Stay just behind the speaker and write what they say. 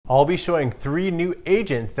I'll be showing 3 new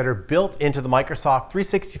agents that are built into the Microsoft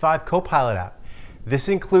 365 Copilot app. This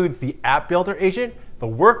includes the App Builder agent, the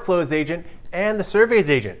Workflows agent, and the Surveys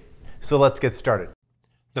agent. So let's get started.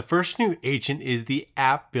 The first new agent is the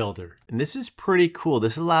App Builder, and this is pretty cool.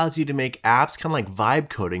 This allows you to make apps kind of like vibe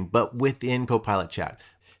coding, but within Copilot Chat.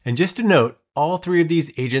 And just a note, all 3 of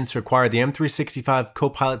these agents require the M365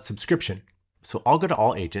 Copilot subscription. So I'll go to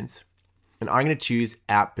All Agents, and I'm going to choose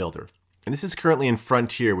App Builder. And this is currently in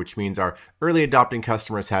Frontier, which means our early adopting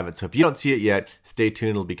customers have it. So if you don't see it yet, stay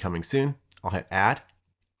tuned, it'll be coming soon. I'll hit Add.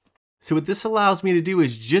 So what this allows me to do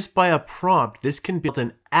is just by a prompt, this can build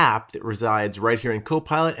an app that resides right here in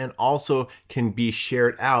Copilot and also can be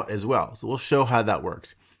shared out as well. So we'll show how that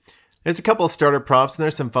works. There's a couple of starter prompts and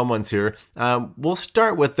there's some fun ones here. We'll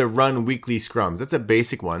start with the run weekly scrums. That's a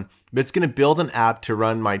basic one, but it's going to build an app to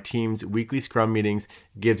run my team's weekly scrum meetings.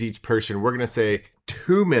 Gives each person, we're going to say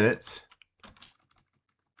 2 minutes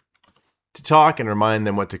to talk and remind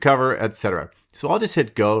them what to cover, etc. So I'll just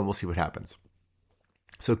hit go and we'll see what happens.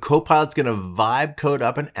 So Copilot's going to vibe code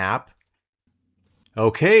up an app.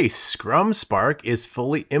 Okay, Scrum Spark is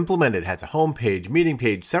fully implemented. It has a home page, meeting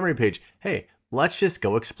page, summary page. Hey, let's just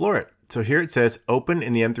go explore it. So here it says open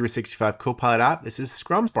in the M365 Copilot app. This is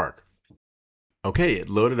Scrum Spark. Okay, it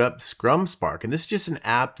loaded up Scrum Spark, and this is just an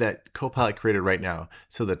app that Copilot created right now.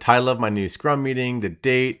 So the title of my new Scrum meeting, the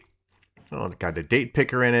date, it got a date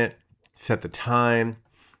picker in it, set the time.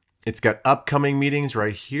 It's got upcoming meetings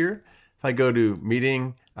right here. If I go to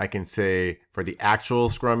meeting, I can say for the actual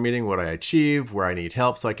Scrum meeting, what I achieved, where I need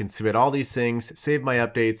help. So I can submit all these things, save my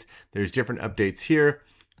updates. There's different updates here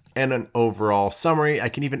and an overall summary. I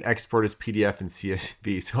can even export as PDF and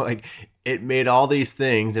CSV. So like it made all these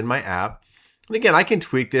things in my app. And again, I can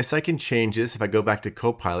tweak this. I can change this if I go back to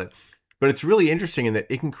Copilot, but it's really interesting in that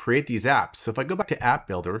it can create these apps. So if I go back to App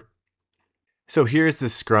Builder, so here's the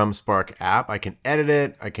Scrum Spark app. I can edit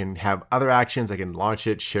it. I can have other actions. I can launch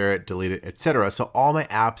it, share it, delete it, etc. So all my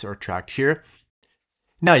apps are tracked here.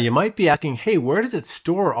 Now you might be asking, hey, where does it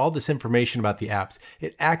store all this information about the apps?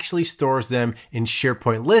 It actually stores them in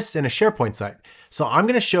SharePoint lists and a SharePoint site. So I'm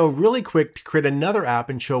going to show really quick to create another app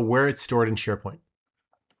and show where it's stored in SharePoint.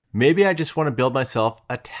 Maybe I just want to build myself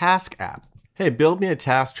a task app. Hey, build me a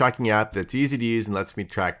task tracking app that's easy to use and lets me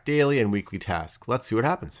track daily and weekly tasks. Let's see what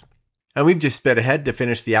happens. And we've just sped ahead to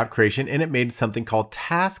finish the app creation and it made something called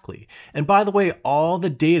Taskly. And by the way, all the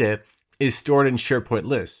data is stored in SharePoint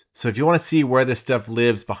lists. So if you want to see where this stuff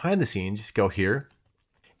lives behind the scenes, just go here.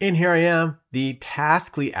 And here I am, the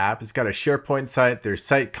Taskly app. It's got a SharePoint site, there's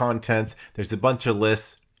site contents, there's a bunch of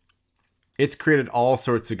lists. It's created all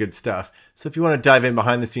sorts of good stuff. So if you want to dive in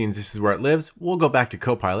behind the scenes, this is where it lives. We'll go back to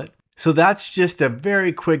Copilot. So that's just a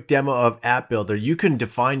very quick demo of App Builder. You can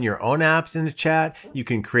define your own apps in the chat. You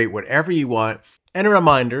can create whatever you want. And a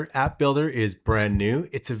reminder, App Builder is brand new.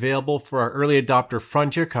 It's available for our early adopter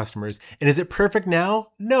Frontier customers. And is it perfect now?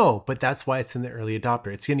 No, but that's why it's in the early adopter.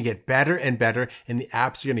 It's going to get better and better, and the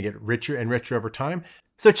apps are going to get richer and richer over time.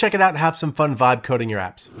 So check it out and have some fun vibe coding your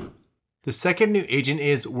apps. The second new agent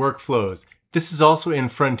is Workflows. This is also in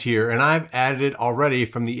Frontier, and I've added it already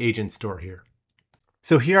from the agent store here.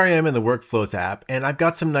 So here I am in the Workflows app, and I've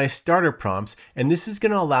got some nice starter prompts, and this is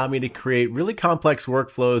going to allow me to create really complex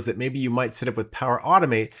workflows that maybe you might set up with Power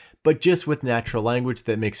Automate, but just with natural language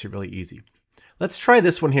that makes it really easy. Let's try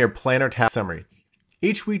this one here, Planner Task Summary.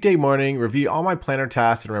 Each weekday morning, review all my planner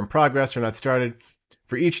tasks that are in progress or not started.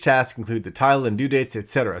 For each task, include the title and due dates,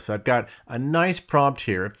 etc. So I've got a nice prompt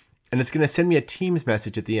here, and it's going to send me a Teams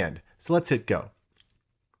message at the end. So let's hit go.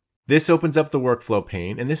 This opens up the workflow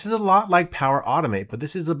pane, and this is a lot like Power Automate, but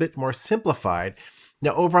this is a bit more simplified.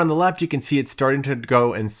 Now over on the left, you can see it's starting to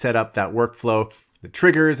go and set up that workflow, the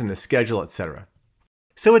triggers and the schedule, etc.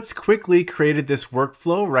 So it's quickly created this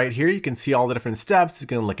workflow right here. You can see all the different steps. It's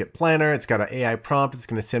going to look at Planner. It's got an AI prompt. It's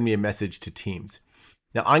going to send me a message to Teams.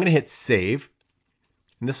 Now I'm going to hit save,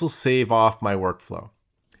 and this will save off my workflow.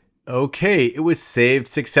 Okay, it was saved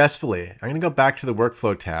successfully. I'm going to go back to the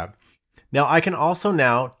workflow tab. Now I can also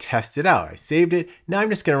now test it out. I saved it. Now I'm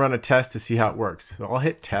just going to run a test to see how it works. So I'll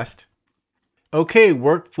hit test. Okay,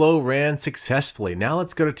 workflow ran successfully. Now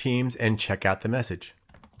let's go to Teams and check out the message.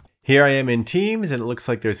 Here I am in Teams and it looks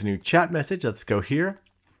like there's a new chat message. Let's go here.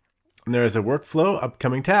 And there's a workflow,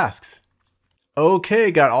 upcoming tasks.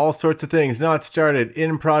 Okay, got all sorts of things, not started,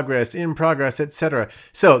 in progress, etc.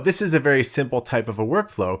 So this is a very simple type of a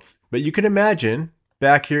workflow, but you can imagine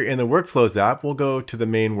back here in the Workflows app, we'll go to the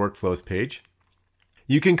main Workflows page.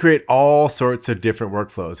 You can create all sorts of different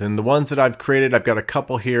workflows. And the ones that I've created, I've got a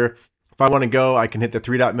couple here. If I want to go, I can hit the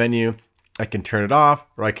 3-dot menu. I can turn it off,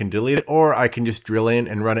 or I can delete it, or I can just drill in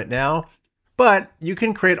and run it now. But you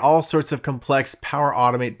can create all sorts of complex Power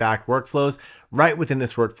Automate backed workflows right within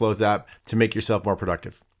this Workflows app to make yourself more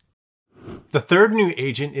productive. The third new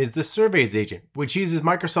agent is the Surveys agent, which uses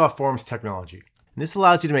Microsoft Forms technology. And this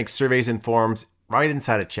allows you to make surveys and forms right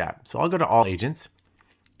inside a chat. So I'll go to All Agents,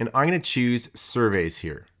 and I'm going to choose Surveys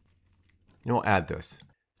here. And we'll add this.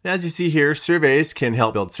 As you see here, surveys can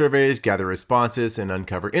help build surveys, gather responses, and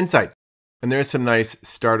uncover insights. And there's some nice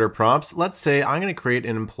starter prompts. Let's say I'm going to create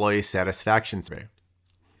an employee satisfaction survey.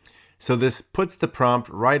 So this puts the prompt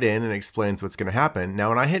right in and explains what's going to happen. Now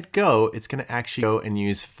when I hit go, it's going to actually go and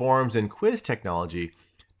use forms and quiz technology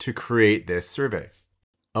to create this survey.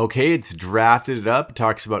 Okay, it's drafted it up. It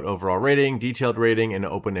talks about overall rating, detailed rating, and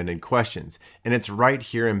open-ended questions. And it's right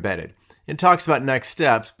here embedded. It talks about next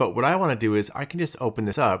steps, but what I want to do is I can just open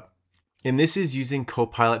this up. And this is using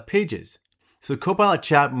Copilot Pages. So Copilot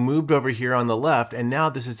Chat moved over here on the left, and now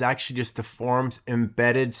this is actually just the forms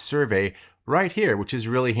embedded survey right here, which is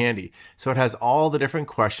really handy. So it has all the different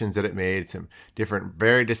questions that it made, some different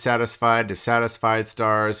very dissatisfied, dissatisfied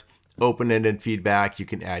stars, open-ended feedback. You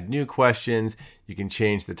can add new questions. You can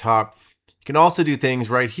change the top. You can also do things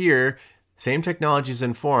right here, same technologies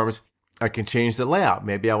and forms. I can change the layout.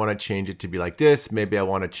 Maybe I want to change it to be like this. Maybe I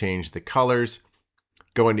want to change the colors.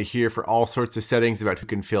 Go into here for all sorts of settings about who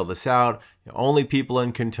can fill this out. Only people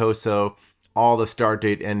in Contoso, all the start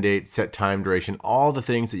date, end date, set time duration, all the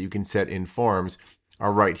things that you can set in forms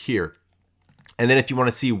are right here. And then if you want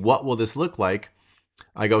to see what will this look like,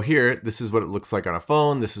 I go here, this is what it looks like on a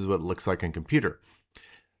phone, this is what it looks like on a computer.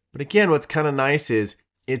 But again, what's kind of nice is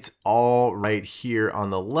it's all right here on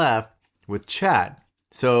the left with chat.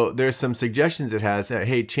 So there's some suggestions it has,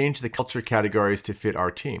 hey, change the culture categories to fit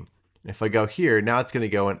our team. If I go here, now it's going to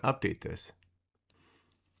go and update this.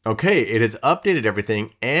 Okay, it has updated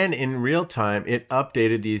everything, and in real time, it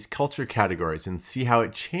updated these culture categories, and see how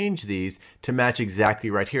it changed these to match exactly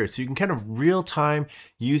right here. So you can kind of real time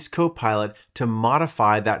use Copilot to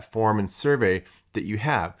modify that form and survey that you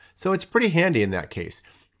have. So it's pretty handy in that case.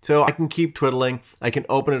 So I can keep twiddling. I can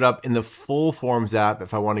open it up in the full Forms app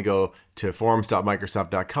if I want to go to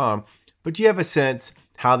forms.microsoft.com. But you have a sense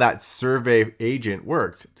how that survey agent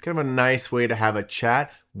works. It's kind of a nice way to have a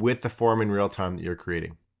chat with the form in real time that you're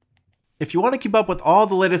creating. If you want to keep up with all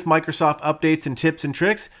the latest Microsoft updates and tips and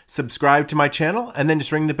tricks, subscribe to my channel and then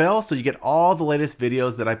just ring the bell so you get all the latest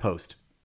videos that I post.